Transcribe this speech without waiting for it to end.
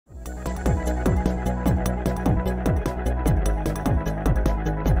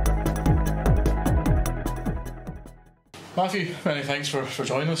Matthew, many thanks for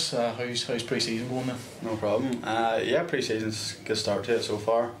joining us. How's pre-season going then? No problem. Yeah, pre-season's a good start to it so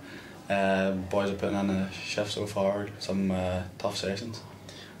far. Boys are putting in a shift so far, some tough sessions.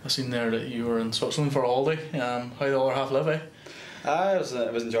 I've seen there that you were in Switzerland for a holiday. How the other half live, eh?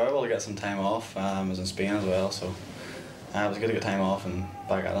 It was enjoyable to get some time off. I was in Spain as well, so it was good to get time off and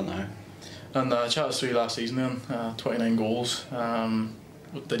back at it now. And chat us through last season then, 29 goals.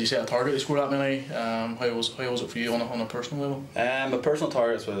 Did you set a target to score that many? How was it for you on a personal level? My personal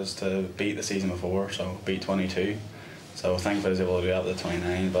targets was to beat the season before, so beat 22. So thankfully I was able to do that with the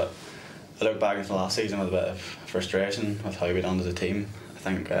 29, but I look back into the last season with a bit of frustration with how we done as a team. I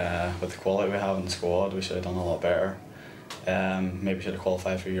think with the quality we have in the squad, we should have done a lot better. Maybe should have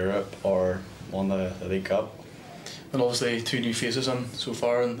qualified for Europe or won the League Cup. And obviously two new faces in so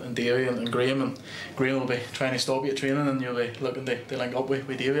far, and Davy and Graham. And Graham will be trying to stop you at training, and you'll be looking to link up with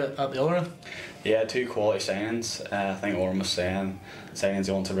Davy at the other end. Yeah, two quality signings. I think Oren was saying signings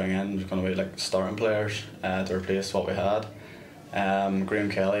he wants to bring in are going to be like starting players to replace what we had.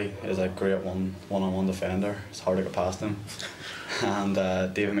 Graham Kelly is a great one-on-one defender. It's hard to get past him. And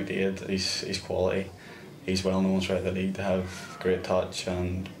Davy McDaid, he's quality. He's well known throughout the league to have great touch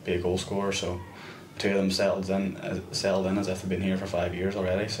and be a goal scorer. So two of them settled in as if they've been here for 5 years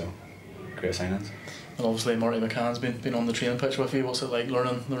already. So great signings. And obviously Marty McCann's been on the training pitch with you. What's it like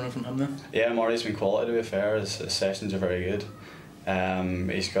learning from him then? Yeah, Marty's been quality, to be fair. His sessions are very good.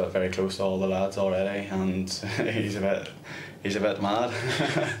 He's got very close to all the lads already, and he's a bit mad.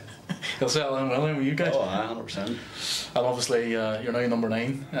 He'll settle in well with you guys. Oh, 100%. And obviously you're now number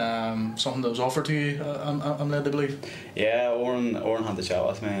 9. Something that was offered to you, I'm led to believe. Yeah, Oren had the chat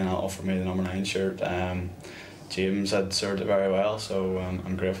with me and offered me the number 9 shirt. James had served it very well, so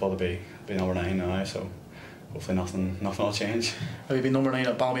I'm grateful to be number 9 now. So hopefully nothing will change. Have you been number 9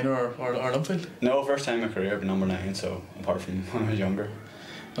 at Ballymena or Linfield? No, first time in my career I've been number 9. So apart from when I was younger.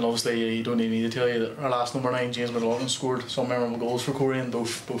 And obviously you don't need me to tell you that our last number 9, James McLaughlin, scored some memorable goals for Coleraine,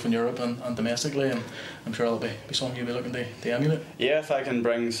 both in Europe and domestically, and I'm sure that'll be something you'll be looking to emulate. Yeah, if I can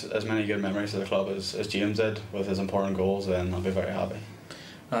bring as many good memories to the club as James did with his important goals, then I'll be very happy.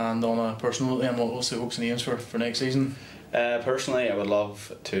 And on a personal note then, what's the hopes and aims for next season? Personally, I would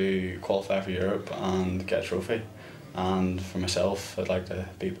love to qualify for Europe and get a trophy, and for myself I'd like to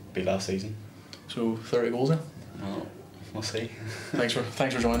beat last season. So 30 goals then? Well, we'll see. Thanks for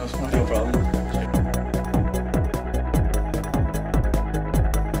joining us. No problem.